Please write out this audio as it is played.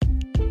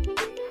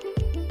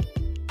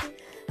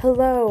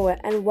Hello,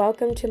 and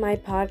welcome to my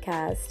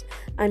podcast.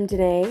 I'm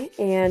Danae,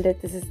 and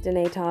this is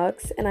Danae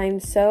Talks, and I'm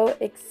so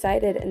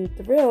excited and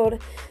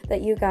thrilled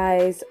that you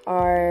guys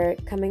are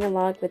coming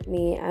along with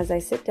me as I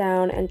sit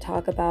down and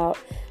talk about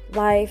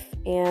life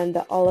and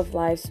all of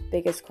life's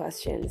biggest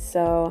questions.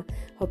 So,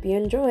 hope you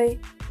enjoy.